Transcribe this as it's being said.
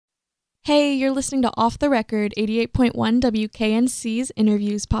Hey, you're listening to Off the Record, 88.1 WKNC's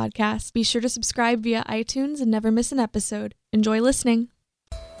Interviews podcast. Be sure to subscribe via iTunes and never miss an episode. Enjoy listening.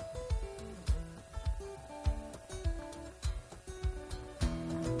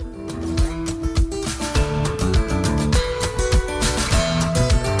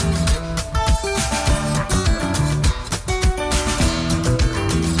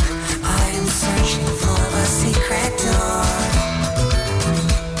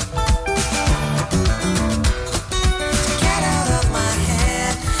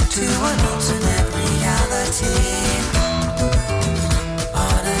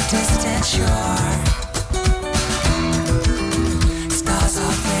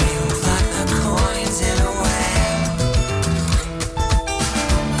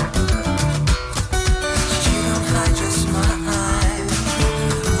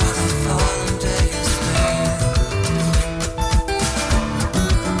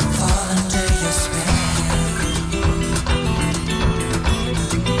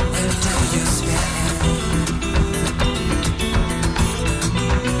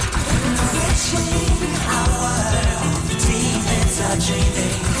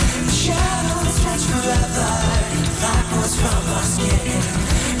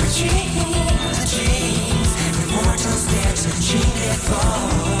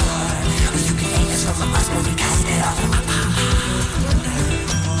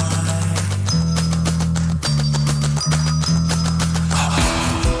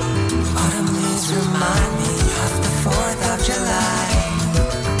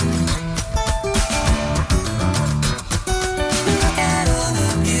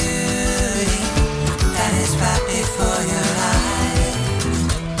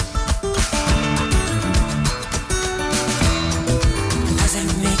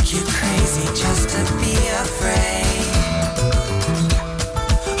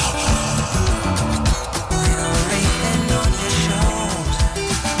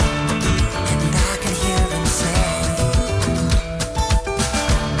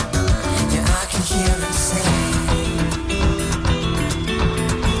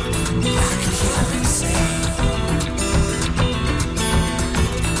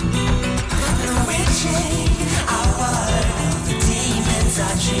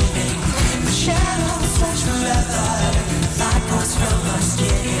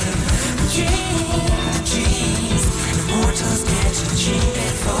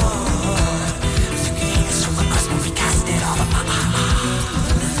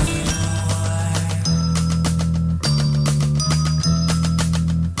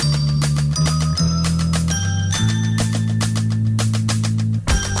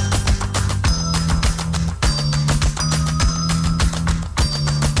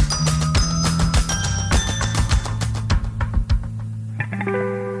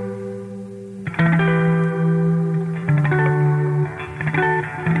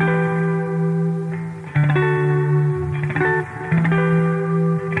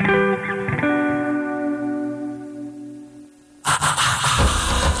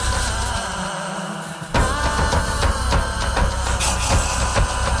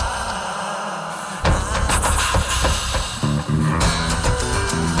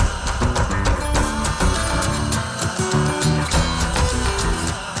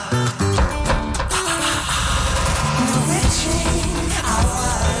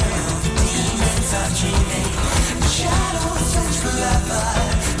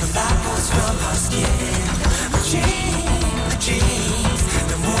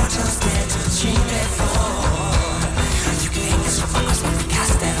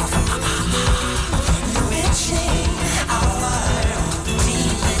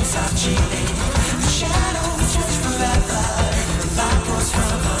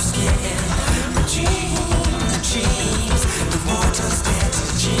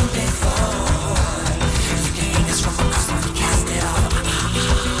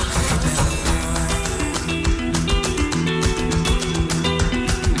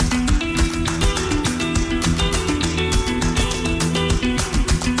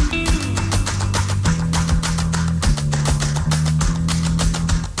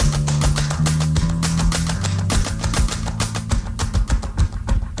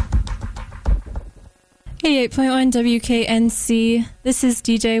 Hey, 88.1 WKNC. This is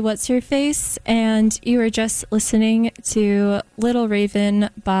DJ What's Her Face, and you were just listening to Little Raven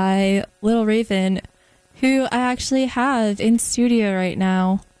by Little Raven, who I actually have in studio right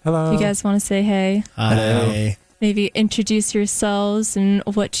now. Hello. If you guys want to say hey. Hi. Maybe introduce yourselves and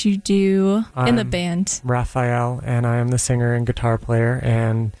what you do in the band. Raphael, and I am the singer and guitar player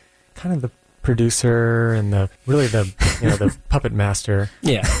and kind of the producer and the puppet master.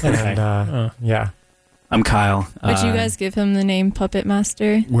 Yeah. And yeah. I'm Kyle. Would you guys give him the name Puppet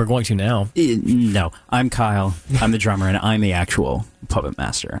Master? We're going to now. No, I'm Kyle. I'm the drummer, and I'm the actual puppet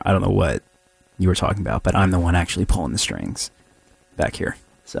master. I don't know what you were talking about, but I'm the one actually pulling the strings back here.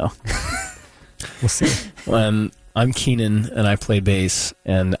 So we'll see. I'm Keenan, and I play bass,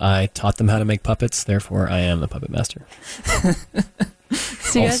 and I taught them how to make puppets. Therefore, I am the puppet master.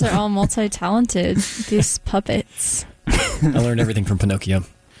 So you guys are all multi-talented, these puppets. I learned everything from Pinocchio.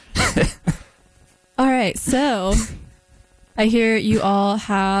 All right, so I hear you all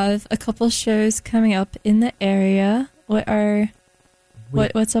have a couple shows coming up in the area.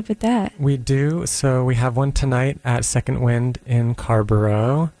 What's up with that? We do. So we have one tonight at Second Wind in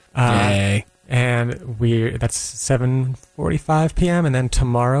Carborough. Yay. And that's 7:45 p.m. And then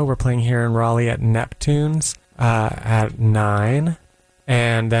tomorrow we're playing here in Raleigh at Neptune's at 9.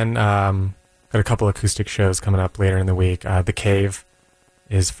 And then got a couple acoustic shows coming up later in the week. The Cave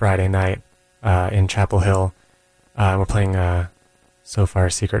is Friday night in Chapel Hill. We're playing So Far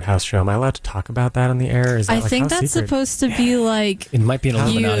Secret House show. Am I allowed to talk about that on the air? Is that I think that's secret? supposed to be like... It might be an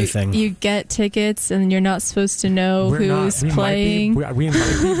Illuminati thing. You get tickets and you're not supposed to know who's playing. We might be,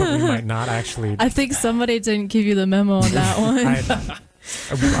 but we might not actually. I think somebody didn't give you the memo on that one.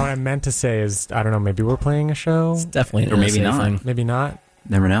 What I meant to say is, I don't know, maybe we're playing a show? It's definitely an Or maybe NSA not. thing. Maybe not.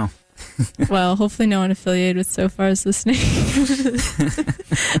 never know. Well, hopefully no one affiliated with So Far is listening.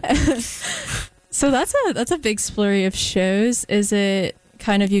 So that's a big splurry of shows. Is it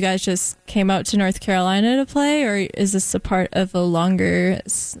kind of you guys just came out to North Carolina to play, or is this a part of a longer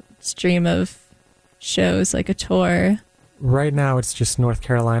stream of shows, like a tour? Right now, it's just North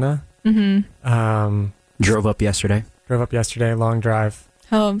Carolina. Mm-hmm. Drove up yesterday. Long drive.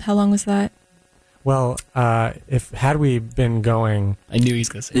 How long was that? Well, had we been going, I knew he was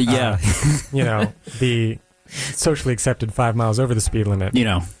going to say Yeah. The socially accepted 5 miles over the speed limit.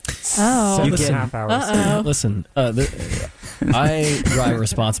 Oh. 7.5 hours. Uh-oh. Listen, I drive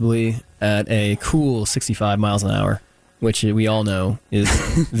responsibly at a cool 65 miles an hour, which we all know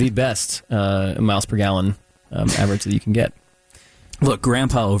is the best miles per gallon average that you can get. Look,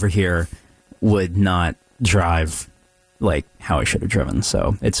 Grandpa over here would not drive like how I should have driven,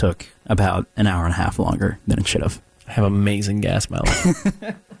 so it took about an hour and a half longer than it should have. I have amazing gas mileage.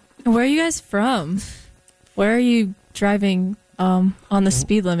 Where are you guys from? Where are you driving on the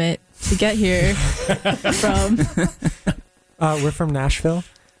speed limit to get here from? We're from Nashville.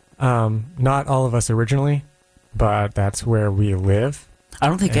 Not all of us originally, but that's where we live. I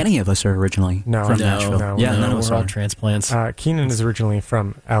don't think any of us are originally from Nashville. No, yeah, none of us we're all are. transplants. Keenan is originally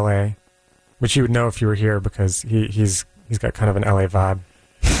from L.A., which you would know if you were here because he's got kind of an L.A. vibe.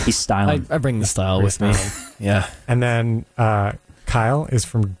 He's styling. I bring the style with me. Yeah. And then Kyle is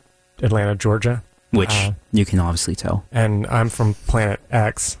from Atlanta, Georgia. Which you can obviously tell. And I'm from Planet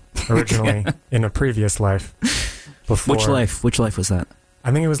X, originally, in a previous life. Before, Which life was that?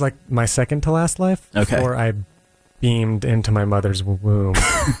 I think it was like my second to last life. Okay. Before I beamed into my mother's womb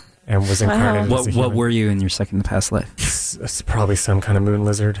and was incarnated as a human. What were you in your second to past life? It's probably some kind of moon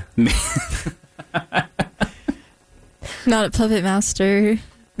lizard. Not a puppet master.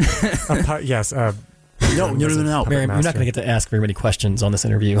 Yes. No. Miriam, you're not going to get to ask very many questions on this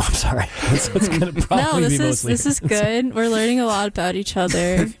interview. I'm sorry. It's going to probably be mostly. This is good. We're learning a lot about each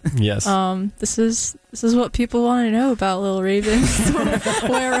other. Yes. This is what people want to know about Little Raven.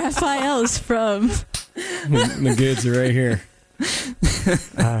 Where Raphael is from. The goods are right here.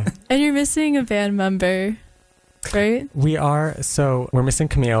 And you're missing a band member, right? We are. So we're missing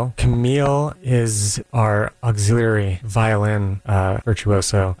Camille. Camille is our auxiliary violin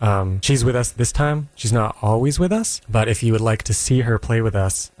virtuoso. She's with us this time. She's not always with us, but if you would like to see her play with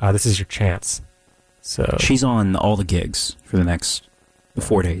us, this is your chance. So she's on all the gigs for the next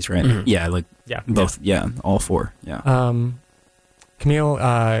 4 days, right? Mm-hmm. Yeah, both. Yeah, all 4. Yeah.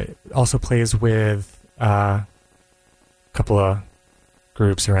 Camille also plays with a couple of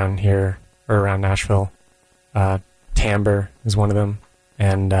groups around here or around Nashville. Timbre is one of them,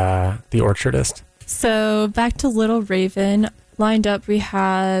 and The Orchardist. So back to Little Raven. Lined up, we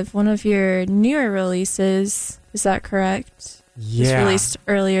have one of your newer releases. Is that correct? Yeah. It was released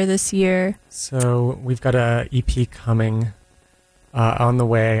earlier this year. So we've got a EP coming on the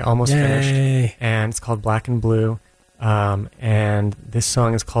way, almost finished, and it's called Black and Blue. And this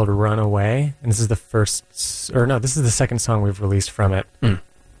song is called Run Away, and this is the second song we've released from it.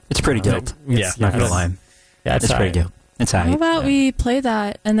 It's pretty dope. Yeah, not gonna lie. Yeah, it's pretty dope. It's How about we play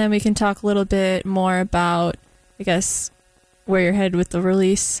that, and then we can talk a little bit more about, I guess, where you're headed with the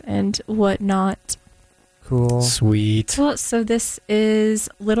release and whatnot. cool. Sweet. Cool. So this is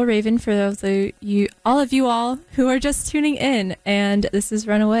Little Raven for all of you who are just tuning in, and this is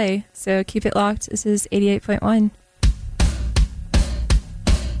Runaway. So keep it locked. This is 88.1.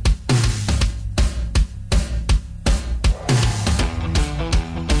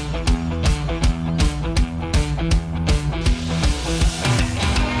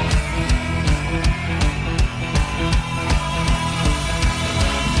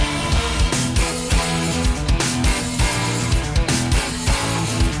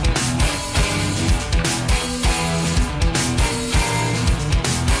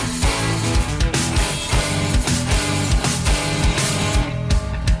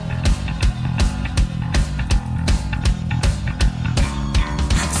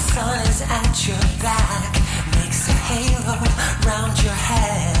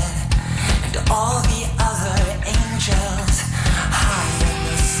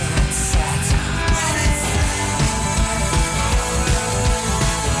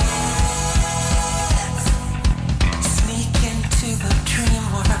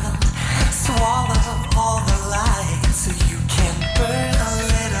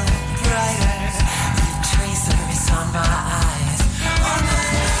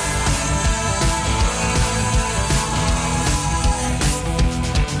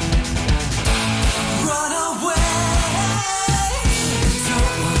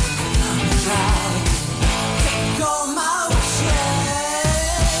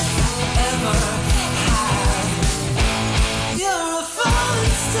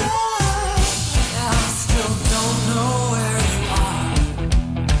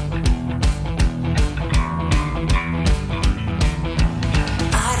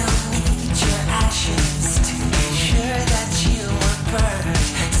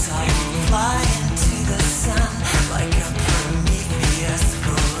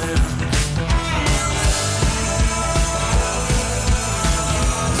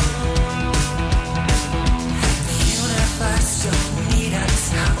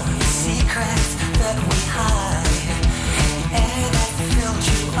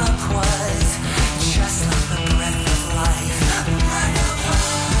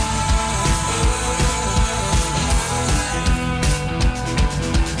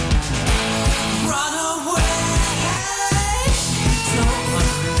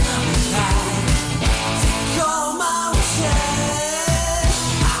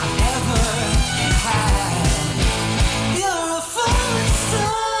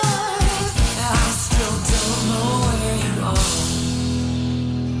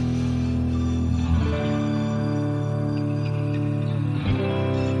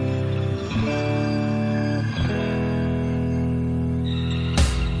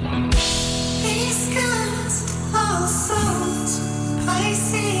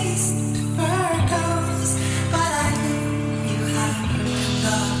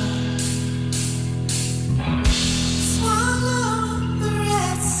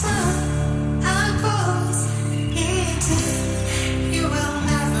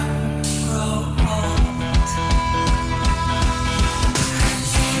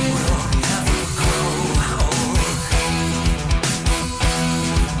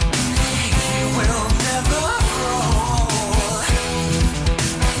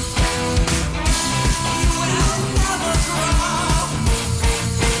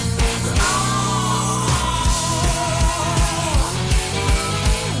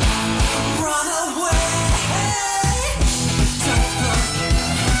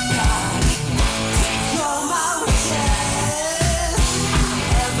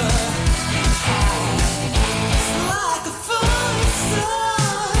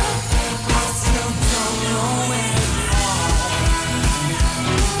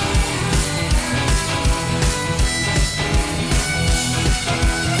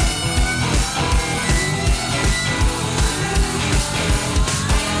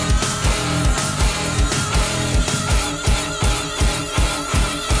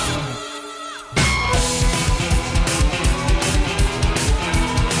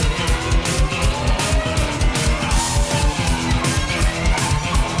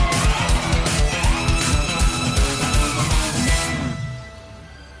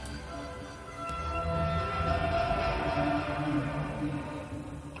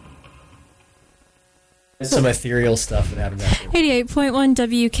 Some ethereal stuff that happened back there. 88.1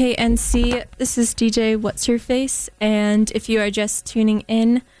 WKNC. This is DJ What's Your Face, and if you are just tuning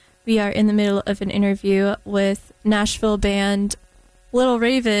in, we are in the middle of an interview with Nashville band Little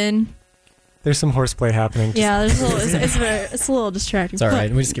Raven. There's some horseplay happening. Yeah, there's a little, it's a little distracting. It's all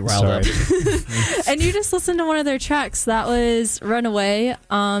right. We just get riled up. And you just listened to one of their tracks. That was Runaway.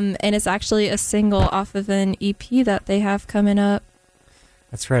 And it's actually a single off of an EP that they have coming up.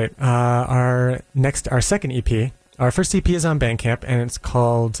 That's right. Our second EP, our first EP is on Bandcamp, and it's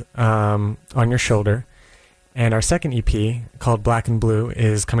called On Your Shoulder. And our second EP, called Black and Blue,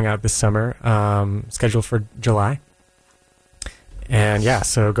 is coming out this summer, scheduled for July. And yeah,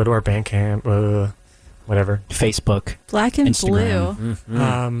 so go to our Bandcamp, whatever. Facebook. Black and Instagram. Blue.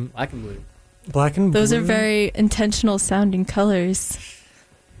 Mm-hmm. Black and blue. Black and Those Blue. are very intentional sounding colors.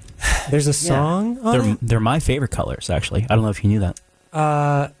 There's a song on They're my favorite colors, actually. I don't know if you knew that.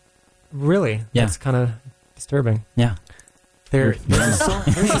 it. Really? Yeah. That's kind of disturbing. Yeah. There's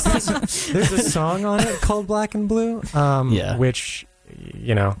a song on it called Black and Blue, which,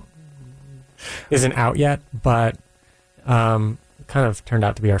 isn't out yet, but kind of turned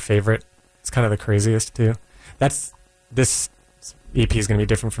out to be our favorite. It's kind of the craziest, too. This EP is going to be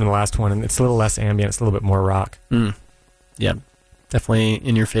different from the last one, and it's a little less ambient. It's a little bit more rock. Yeah, definitely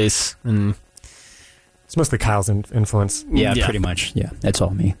in your face. And it's mostly Kyle's influence. Yeah, pretty much. Yeah, it's all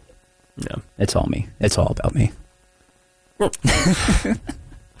me. Yeah, it's all me. It's all about me.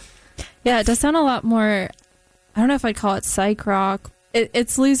 Yeah, it does sound a lot more, I don't know if I'd call it psych rock.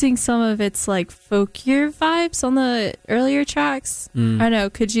 It's losing some of its like folkier vibes on the earlier tracks. I don't know,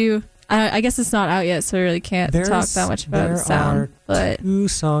 could you, I guess it's not out yet, so I really can't talk that much about the sound. But 2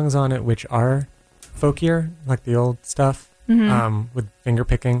 songs on it which are folkier, like the old stuff, with finger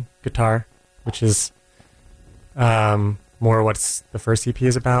picking guitar, which is more what the first EP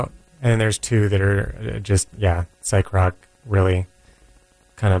is about. And then there's 2 that are just, psych rock, really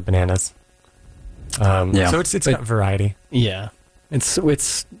kind of bananas. So it's got variety. Yeah,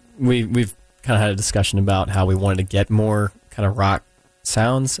 we've kind of had a discussion about how we wanted to get more kind of rock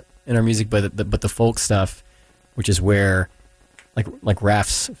sounds in our music, but the folk stuff, which is where like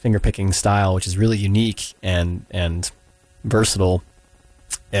Raph's finger picking style, which is really unique and versatile.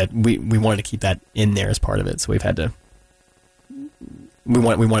 We wanted to keep that in there as part of it, so we've had to. We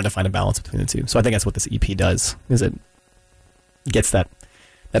wanted to find a balance between the two. So I think that's what this EP does, is it gets that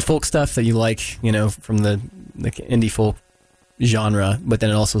folk stuff that you like, from the indie folk genre, but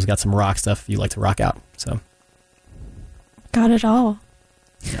then it also has got some rock stuff you like to rock out. So got it all.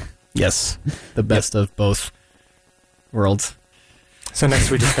 Yeah. Yes, the best of both worlds. So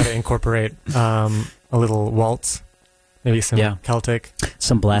next we just got to incorporate a little waltz, maybe some Celtic,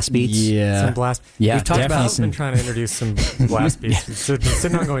 some blast beats. Some blast. Yeah, we've talked about some... been trying to introduce some blast beats. It's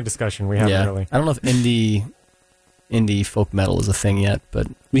an ongoing discussion. We haven't really. I don't know if indie folk metal is a thing yet, but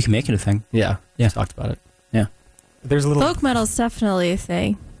we can make it a thing. Yeah. We've talked about it. Yeah, there's a little folk metal is definitely a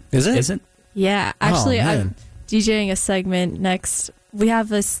thing. Is it? Is it? Yeah, actually, I'm DJing a segment next. We have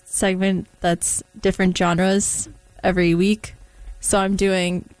this segment that's different genres every week, so I'm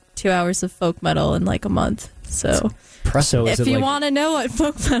doing 2 hours of folk metal in like a month. So if you want to know what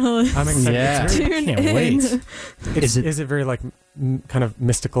folk metal is, I'm excited. Tune in. Wait. Is it very like kind of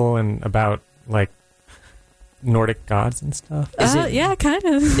mystical and about like Nordic gods and stuff? Yeah, kind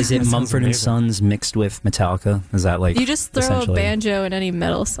of. Is it Mumford and Sons mixed with Metallica? Is that like you just throw a banjo in any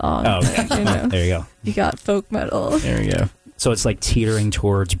metal song? Oh, okay. There you go. You got folk metal. There you go. So it's like teetering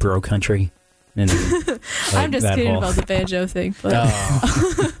towards bro country. And I'm just kidding about the banjo thing, but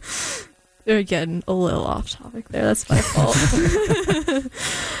we're getting a little off topic there. That's my fault.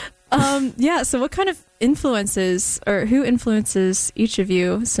 So what kind of influences, or who influences each of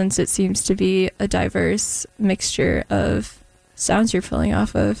you, since it seems to be a diverse mixture of sounds you're pulling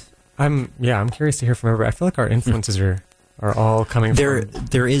off of? I'm curious to hear from everybody. I feel like our influences are all coming from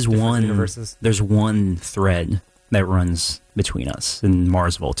there is one universes. There's one thread that runs between us and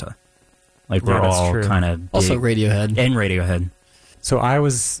Mars Volta. Like we're all kind of also Radiohead and Radiohead. So I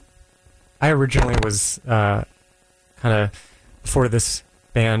originally was kind of before this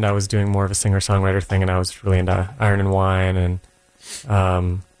band, I was doing more of a singer-songwriter thing, and I was really into Iron and Wine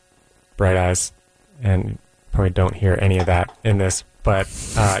and Bright Eyes, and probably don't hear any of that in this, but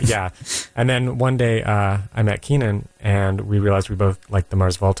yeah. And then one day I met Keenan, and we realized we both liked the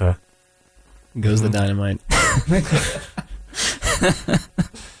Mars Volta. Goes the dynamite.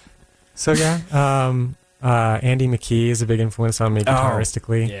 So yeah, Andy McKee is a big influence on me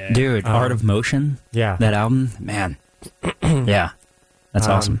guitaristically. Yeah. Dude, Art of Motion. Yeah, that album, man. Yeah, that's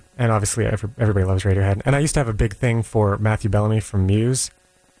awesome. And obviously, everybody loves Radiohead. And I used to have a big thing for Matthew Bellamy from Muse.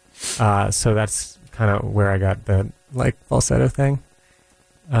 So that's kind of where I got the falsetto thing.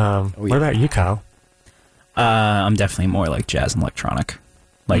 What about you, Kyle? I'm definitely more like jazz and electronic,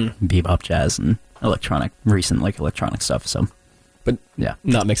 bebop jazz and recent electronic stuff. So, but yeah,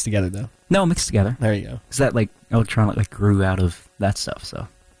 not mixed together though. No, mixed together. There you go. Because that like electronic like grew out of that stuff. So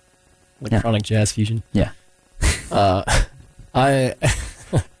Electronic jazz fusion. yeah.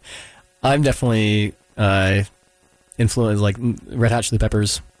 I'm definitely influenced. Like Red Hot Chili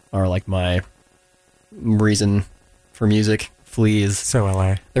Peppers are like my reason for music. Flea is So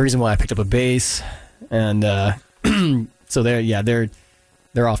LA. the reason why I picked up a bass, and so they're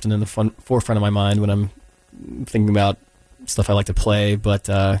often in the forefront of my mind when I'm thinking about stuff I like to play. But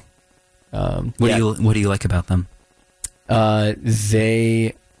What do you like about them?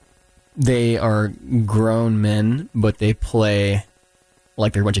 They are grown men, but they play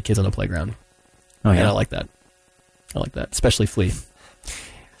like they're a bunch of kids on a playground. Oh And yeah. I like that. Especially Flea.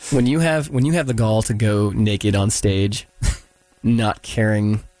 When you have the gall to go naked on stage, not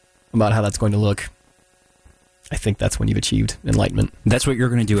caring about how that's going to look, I think that's when you've achieved enlightenment. That's what you're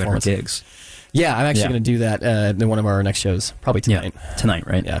going to do at our Performance. gigs Yeah, I'm actually Yeah. going to do that in one of our next shows, probably tonight. tonight,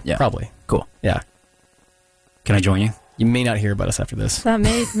 right? Yeah, probably. Cool. Yeah, Can I join you? you may not hear about us after this. That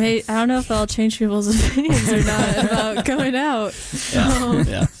may I don't know if that'll change people's opinions or not about going out. Yeah,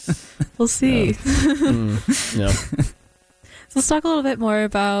 yeah. We'll see. Yeah. So let's talk a little bit more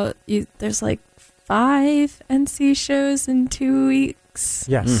about you. There's like 5 NC shows in 2 weeks.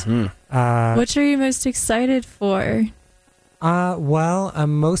 Yes. Mhm. Which are you most excited for? Well,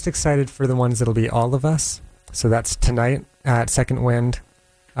 I'm most excited for the ones that'll be all of us. So that's tonight at Second Wind.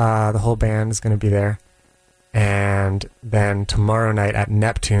 The whole band is going to be there. And then tomorrow night at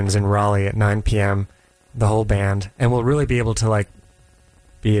Neptune's in Raleigh at 9 p.m., the whole band. And we'll really be able to, like,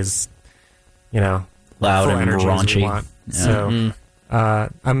 be as, Loud full and energy as we raunchy. want. Yeah. So,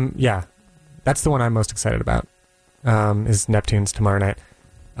 Mhm. that's the one I'm most excited about, is Neptune's tomorrow night.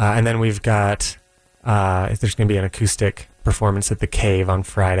 And then we've got, there's going to be an acoustic performance at the Cave on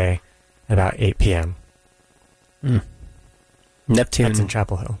Friday at about 8 p.m. Neptune. That's in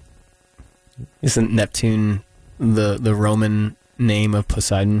Chapel Hill. Isn't Neptune the Roman name of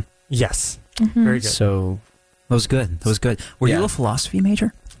Poseidon? Yes. Mhm. Very good. So That was good. Were Yeah. you a philosophy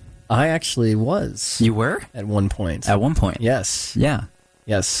major? I actually was You were? at one point. At one point. Yes. Yeah.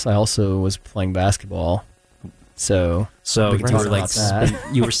 Yes. I also was playing basketball. So So We you can were talk like about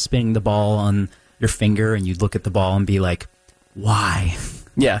that. you were spinning the ball on your finger, and you'd look at the ball and be like, "Why?"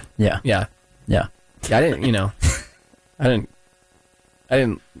 yeah, Yeah. yeah, Yeah. yeah. I didn't. I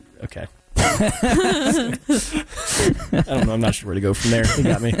didn't. Okay. I don't know. I'm not sure where to go from there. You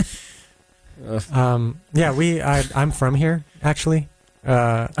got me. I'm from here, actually.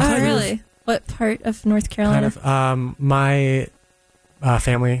 Oh, really? What part of North Carolina? Kind of. My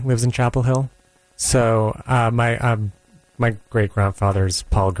family lives in Chapel Hill. So my great-grandfather's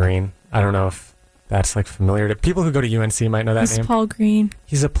Paul Green. I don't know if that's like familiar to people who go to UNC might know that Who's name. Paul Green?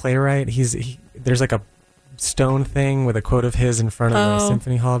 He's a playwright. There's like a stone thing with a quote of his in front of the Oh.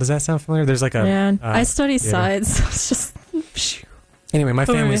 Symphony Hall. Does that sound familiar? There's like a Man, I study theater. sides. So it's just Anyway, my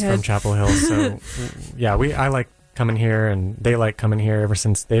Over my family's head. from Chapel Hill, so yeah, I like coming here, and they like coming here. Ever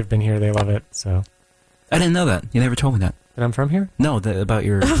since they've been here, they love it. So, I didn't know that. You never told me that. and I'm from here. No, about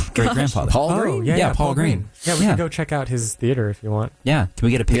your great grandfather. Paul Oh, Green. yeah, Paul Green. Yeah, we can go check out his theater if you want. Yeah. Can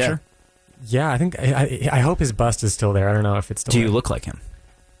we get a picture? Yeah, I think I hope his bust is still there. I don't know if it's still Do you there. look like him?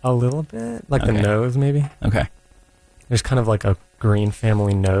 A little bit, like the Okay. nose, maybe. Okay. There's kind of like a Green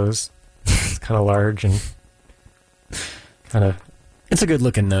family nose. It's kind of large and kind of. It's a good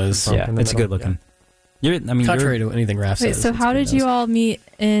looking nose. Bump Yeah, in the it's middle, good looking. Contrary to anything Raph wait. says. So it's how a good did you nose. all meet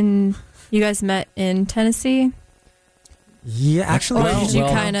in? You guys met in Tennessee, Yeah, actually, or did you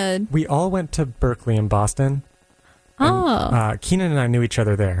well, kind of? we all went to Berkeley and Boston. Oh, Keenan and I knew each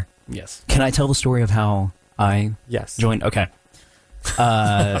other there. Yes. Can I tell the story of how I Yes. joined? Okay.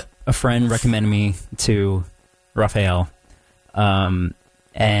 A friend recommended me to Raphael,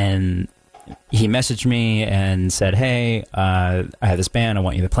 and he messaged me and said, "Hey, I have this band. I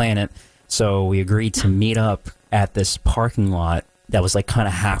want you to play in it." So we agreed to meet up at this parking lot that was like kind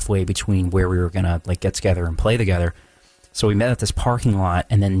of halfway between where we were gonna like get together and play together. So we met at this parking lot,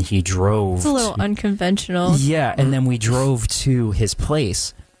 and then he drove. it's a little unconventional. Yeah, and then we drove to his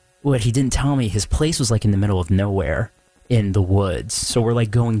place. What he didn't tell me, his place was like in the middle of nowhere in the woods. So we're like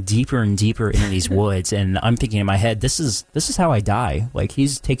going deeper and deeper into these woods, and I'm thinking in my head, this is how I die. Like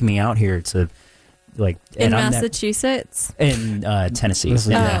he's taking me out here to like In and I'm Massachusetts. in Tennessee, This is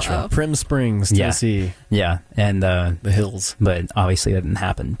in Oh, Nashville. oh. Prim Springs, Yeah. Tennessee, Yeah, and the hills. but obviously that didn't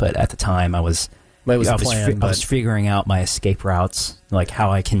happen. But at the time, I was But it was I a was, plan. I was but figuring out my escape routes, like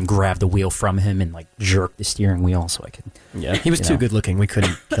how I can grab the wheel from him and like jerk the steering wheel so I can. yeah, he was You too know. good looking. We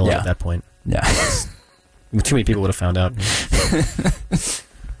couldn't kill him Yeah. at that point. Yeah. Too many people would have found out.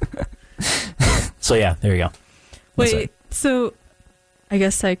 So yeah, there you go. That's Wait, so I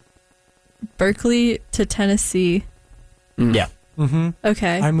guess I Berkeley to Tennessee. Yeah. Mm-hmm.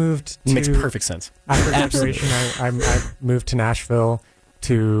 Okay. I moved to... Makes perfect sense. After graduation, I moved to Nashville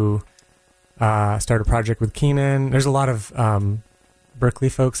to start a project with Keenan. There's a lot of Berkeley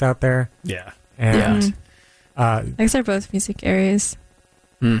folks out there. Yeah. And I guess they're both music areas.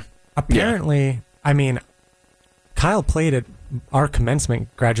 apparently, I mean, Kyle played at our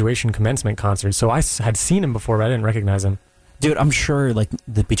graduation commencement concert, so I had seen him before, but I didn't recognize him. Dude, I'm sure like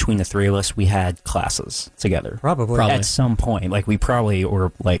between the three of us, we had classes together. Probably. At some point. Like we probably,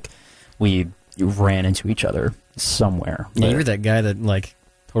 or like we ran into each other somewhere. Yeah, you were that guy that like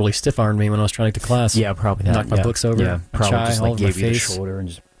totally stiff-armed me when I was trying to get to class. Yeah, probably that. Knocked my books over. Yeah, probably chai just all like over my gave you the face. shoulder and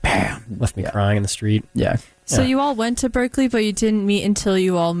just bam. Left me crying in the street. Yeah. So Yeah. you all went to Berkeley, but you didn't meet until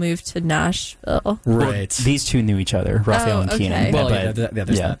you all moved to Nashville. Right. These two knew each other, Raphael Oh, and okay. Keenan. Well, but,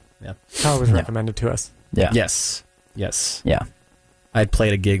 there's yeah. that. Yeah. Kyle was Yeah. recommended to us. yeah. Yes. Yes. Yeah. I had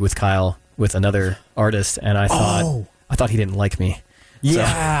played a gig with Kyle with another artist, and I thought he didn't like me.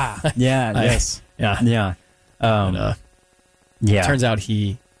 Yeah. Yeah. Yes. Yeah. Yeah. And, Yeah. Turns out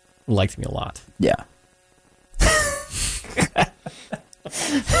he liked me a lot. Yeah.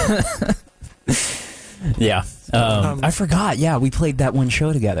 Yeah. I forgot. Yeah, we played that one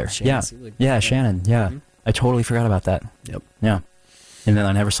show together. Shannon Yeah. Seelig. Yeah, Shannon. Yeah. Mhm. I totally forgot about that. Yep. Yeah. And then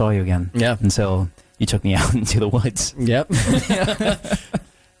I never saw you again Yeah. until you took me out into the woods. Yep.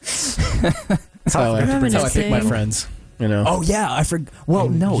 That's how I pick my Reminiscing. friends. You know. Oh yeah, I forgot. Well,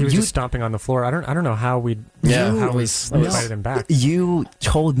 And no, he was you just stomping on the floor. I don't know how we Yeah, how it we was- invited him back. You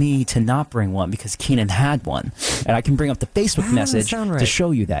told me to not bring one because Keenan had one, and I can bring up the Facebook That doesn't message sound right. to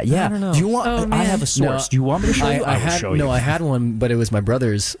show you that. Yeah, I don't know. Do you want? Oh, I man. have a source. Do you want me to show you? I will had show you. I had one, but it was my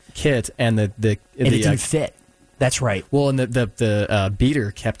brother's kit, and and it didn't fit. That's right. well, and the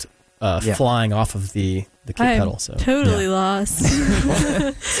beater kept Yeah. flying off of the kit I'm pedal. So totally lost.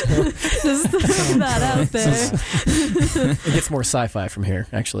 Just throwing that out there. it gets more sci-fi from here,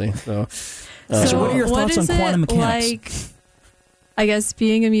 actually. So, So what are your thoughts is on quantum it mechanics? like, I guess,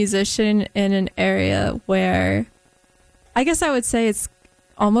 being a musician in an area where I guess I would say it's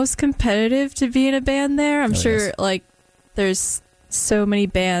almost competitive to be in a band there. I'm Oh, sure yes. like there's so many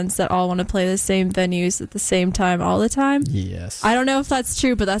bands that all want to play the same venues at the same time all the time. yes, I don't know if that's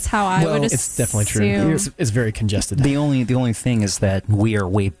true, but that's how I would assume. it's definitely true. It's very congested. The only thing is that we are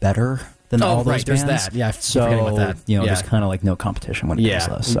way better than all those right, there's bands. that. Yeah, I'm So forgetting about that. you know, yeah. there's kind of like no competition when it comes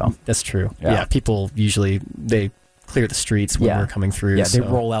to us. So that's true. Yeah. Yeah, people usually they clear the streets when Yeah. we're coming through. yeah, they so-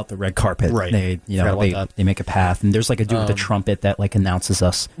 roll out the red carpet. Right. They Forgot about that. they make a path, and there's like a dude with a Um, trumpet that like announces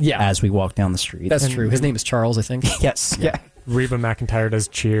us Yeah, as we walk down the street. that's And- true. His name is Charles, I think. yes. Yeah. Reba McEntire does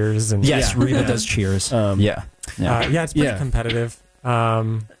cheers and Yes. Yeah. Reba Yeah. does cheers. Yeah. yeah, it's pretty Yeah. competitive.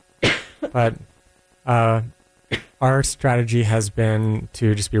 But our strategy has been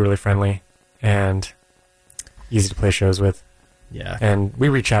to just be really friendly and easy to play shows with. Yeah. And we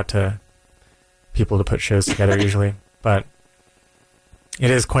reach out to people to put shows together usually, but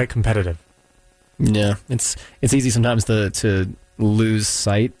it is quite competitive. Yeah, it's easy sometimes to lose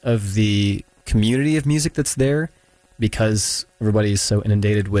sight of the community of music that's there because everybody is so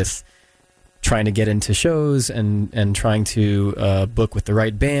inundated with trying to get into shows and trying to book with the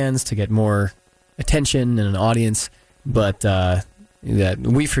right bands to get more attention and an audience. But that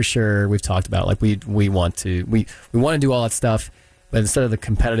we've talked about, like we want to do all that stuff, but instead of the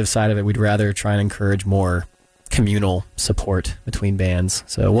competitive side of it, we'd rather try and encourage more communal support between bands.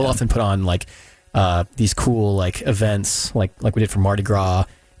 So we'll often put on like these cool like events like we did for Mardi Gras,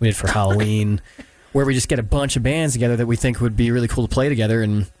 we did for Halloween, where we just get a bunch of bands together that we think would be really cool to play together,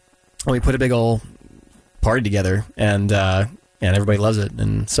 and we put a big old party together, and everybody loves it,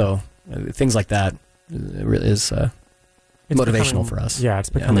 and so things like that really is It's motivational becoming- for us. Yeah, it's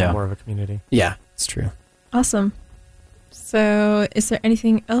becoming Yeah. more of a community. Yeah, it's true. Awesome. So, is there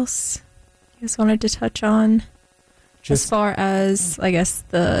anything else you guys wanted to touch on as Just far as, I guess,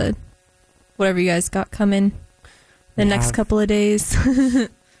 the whatever you guys got coming the We next have- couple of days?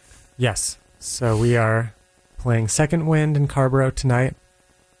 yes. So we are playing Second Wind in Carborough tonight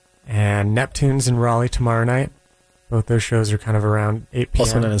and Neptune's in Raleigh tomorrow night. Both those shows are kind of around 8 p.m.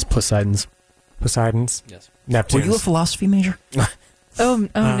 Also known as Poseidon's. Poseidon's. Yes. Were Neptune's. you a philosophy major? oh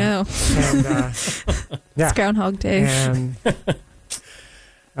no. And, yeah. It's Groundhog Day. And,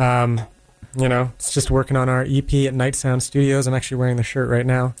 it's just working on our EP at Night Sound Studios. I'm actually wearing the shirt right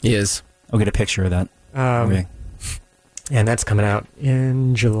now. He is. I'll get a picture of that. Okay. And that's coming out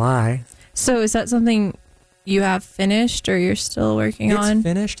in July. So, is that something you have finished or you're still working It's on?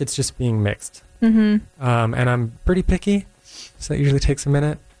 finished. It's just being mixed. Mm-hmm. And I'm pretty picky, so that usually takes a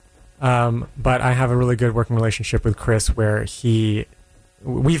minute. But I have a really good working relationship with Chris where he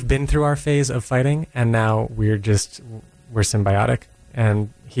we've been through our phase of fighting, and now we're symbiotic.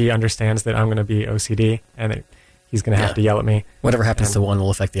 And he understands that I'm going to be OCD, and that he's going to have to yell at me. Whatever happens to one will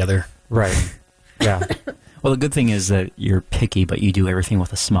affect the other. Right. Yeah. Well, the good thing is that you're picky, but you do everything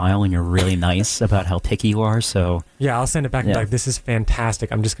with a smile, and you're really nice about how picky you are. So Yeah, I'll send it back and be like, this is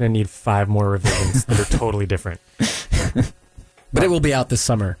fantastic. I'm just going to need 5 more revisions that are totally different. But it will be out this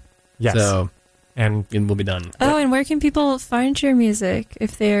summer. Yes. So, and it will be done. Oh, and where can people find your music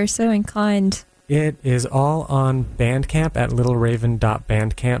if they are so inclined? it is all on Bandcamp at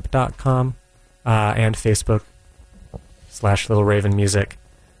littleraven.bandcamp.com and Facebook /littleravenmusic.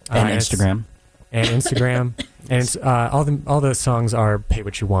 and Instagram. And Instagram. And it's, all the songs are pay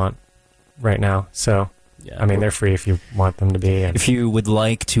what you want right now. So, Yeah. I mean, they're free if you want them to be. And If you would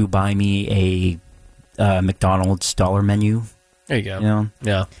like to buy me a McDonald's dollar menu, There you go.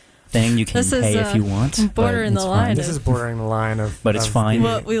 Yeah. Thing you can This is, pay if you want. but bordering the it's line. fine. this is bordering the line of... But it's of fine.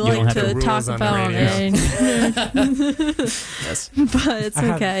 What we You like don't have to rules talk on the about, radio. Yes. but it's I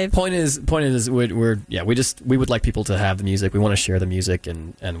have- okay. Point is, we would like people to have the music. We want to share the music,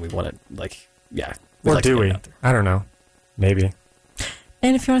 and we want to we'd Or like to do get it we? out there. I don't know. Maybe.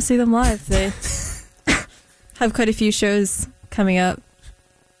 And if you want to see them live, they have quite a few shows coming up.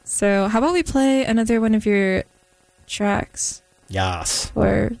 So how about we play another one of your tracks Yes.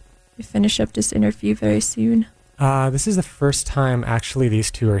 before we finish up this interview very soon? This is the first time, actually,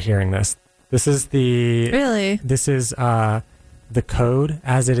 these two are hearing this. This is the Really? the code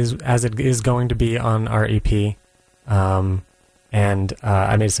as it is going to be on our EP, and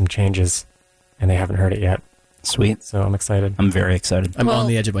I made some changes, and they haven't heard it yet, Sweet. so I'm excited. I'm very excited. I'm Well- on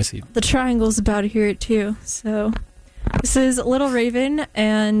the edge of my seat. The Triangle's about to hear it too. So this is Little Raven,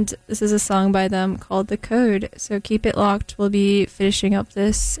 and this is a song by them called The Code. So keep it locked. We'll be finishing up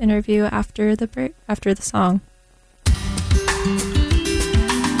this interview after the break, after the song.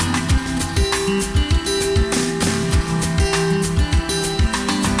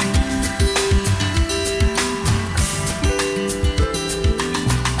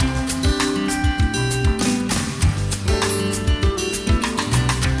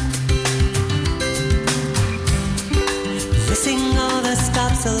 Missing all the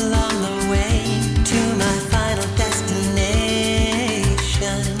stops along the way to my final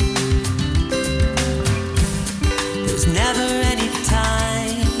destination. There's never any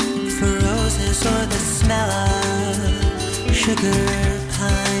time for roses or the smell of sugar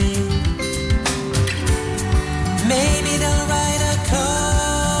pine. Maybe they'll write a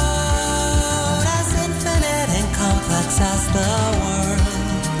code as infinite and complex as the world.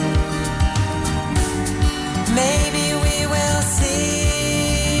 Maybe we will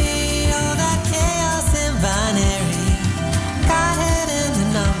see all that chaos in binary, guided in the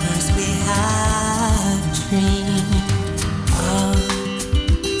numbers we have dreamed of.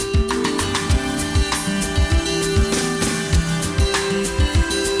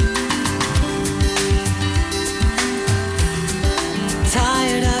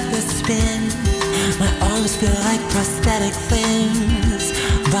 Tired of the spin, my arms feel like prosthetic limbs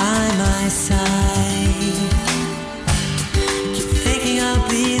by my side. Keep thinking I'll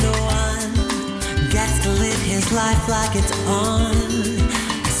be the one gets to live his life like it's on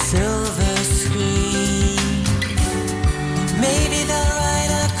a silver screen. Maybe they'll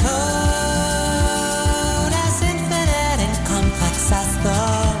write a code as infinite and complex as the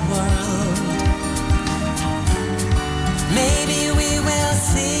world. Maybe we will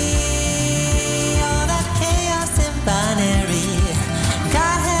see all that chaos in binary,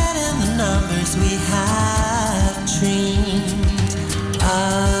 Godhead in the numbers we have dreamed of.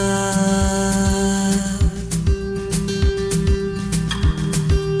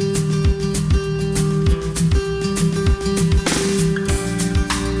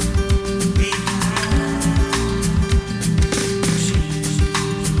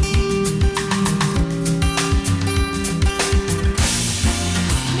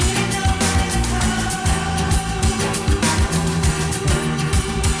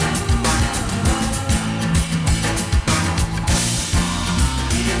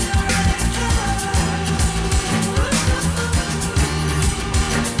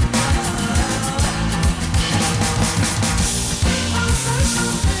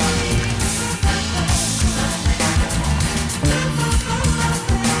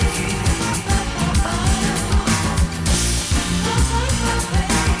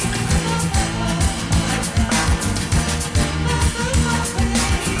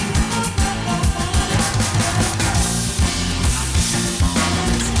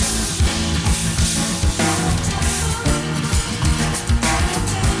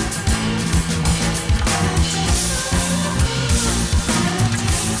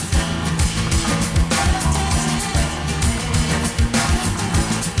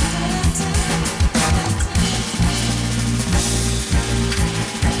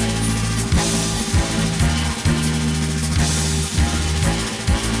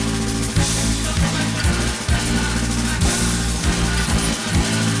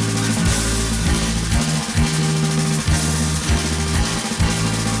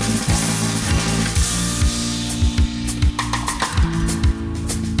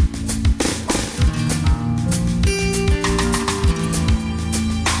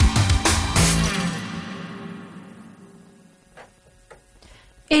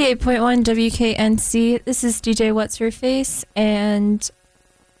 88.1 WKNC. This is DJ What's Her Face, and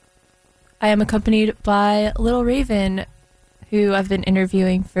I am accompanied by Little Raven, who I've been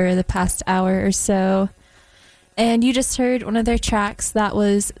interviewing for the past hour or so. And you just heard one of their tracks. That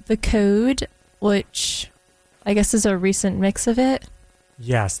was The Code, which I guess is a recent mix of it.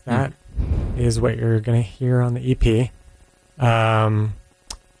 Yes, that is what you're going to hear on the EP.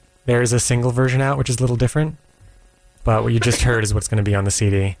 There's a single version out, which is a little different. But what you just heard is what's going to be on the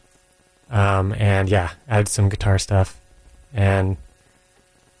CD. And yeah, added some guitar stuff. And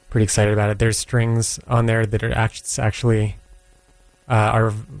pretty excited about it. There's strings on there that are actually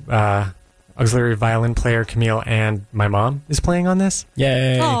our auxiliary violin player, Camille, and my mom is playing on this.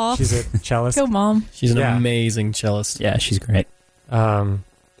 Yay. Aw. She's a cellist. Go, Mom. She's an Yeah. amazing cellist. Yeah, she's great. And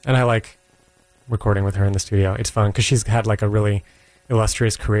I like recording with her in the studio. It's fun because she's had like a really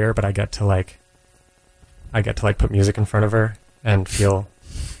illustrious career, but I get to put music in front of her and feel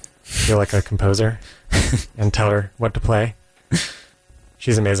like a composer and tell her what to play.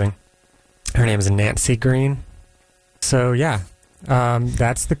 She's amazing. Her name is Nancy Green. So yeah,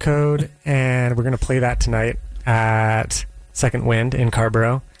 that's The Code, and we're gonna play that tonight at Second Wind in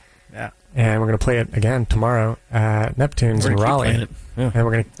Carborough. Yeah. And we're gonna play it again tomorrow at Neptune's in Raleigh. Yeah. And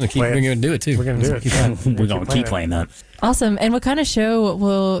we're gonna We're going to do it too. We're gonna do it. We're going to keep playing that. Awesome. And what kind of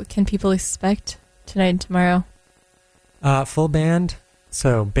show can people expect tonight and tomorrow? Full band,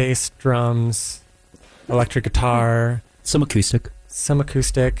 so bass, drums, electric guitar, Some acoustic. some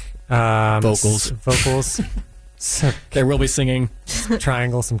acoustic, vocals, some There will be singing.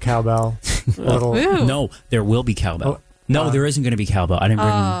 triangle, some cowbell, a little. Ooh. No, there will be cowbell. No, there isn't going to be cowbell. I didn't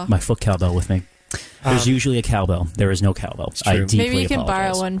bring my foot cowbell with me. There's usually a cowbell. There is no cowbell. I true. deeply Maybe you can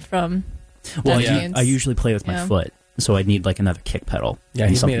apologize. borrow one from Well, Neptune's. I usually play with my Yeah. foot, so I'd need like another kick pedal. Yeah, and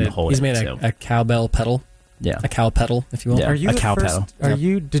he's something made, to hold he's it, made so. a cowbell pedal. Yeah. A cow pedal, if you will. Yeah. Are you a the cow first? pedal.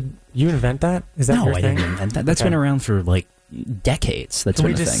 Did you invent that? Is that No, your I thing? didn't invent that. That's Okay. been around for like decades. That's Can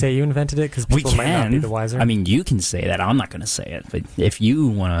we been a just thing. say you invented it because We people might not be can. the wiser? I mean, you can say that. I'm not going to say it. But if you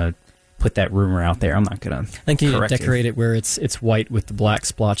want to put that rumor out there, I'm not going to. I think you need to Correct you. decorate it where it's white with the black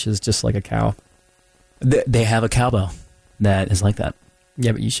splotches, just like a cow. They have a cowbell that is like that.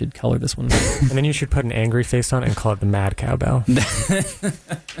 Yeah, but you should color this one. and then you should put an angry face on it and call it the Mad Cowbell.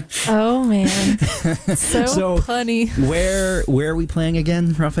 Oh, man. So funny. Where are we playing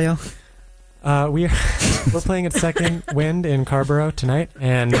again, Raphael? We're playing at Second Wind in Carborough tonight,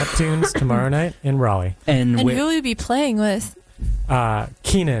 and Neptune's tomorrow night in Raleigh. And where- who will you be playing with?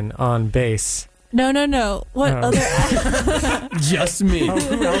 Keenan on bass. No. What Oh. other... Just me. Oh,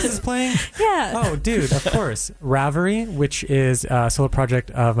 who else is playing? Yeah. Oh, dude, of course. Ravery, which is a solo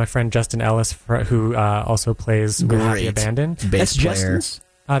project of my friend Justin Ellis, who also plays with Happy Great. Abandoned. Bass That's player. Justin's?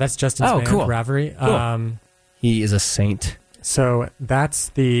 That's Justin's Oh, band, cool. Ravery. Cool. He is a saint. So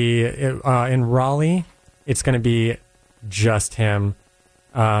that's in Raleigh, it's going to be just him.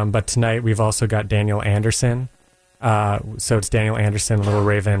 But tonight we've also got Daniel Anderson. So it's Daniel Anderson, Little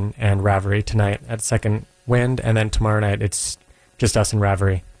Raven, and Ravery tonight at Second Wind. And then tomorrow night it's just us and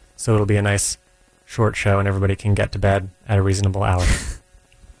Ravery. So it'll be a nice short show and everybody can get to bed at a reasonable hour.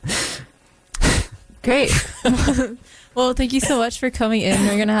 Great. Well, thank you so much for coming in.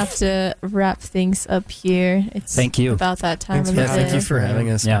 We're going to have to wrap things up here. It's Thank you. about that time Thanks of for the Yeah, day. thank you for having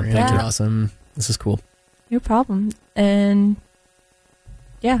us. Yeah, Maria. thank You're you. awesome. This is cool. No problem. And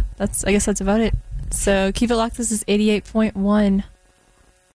yeah, I guess that's about it. So keep it locked. This is 88.1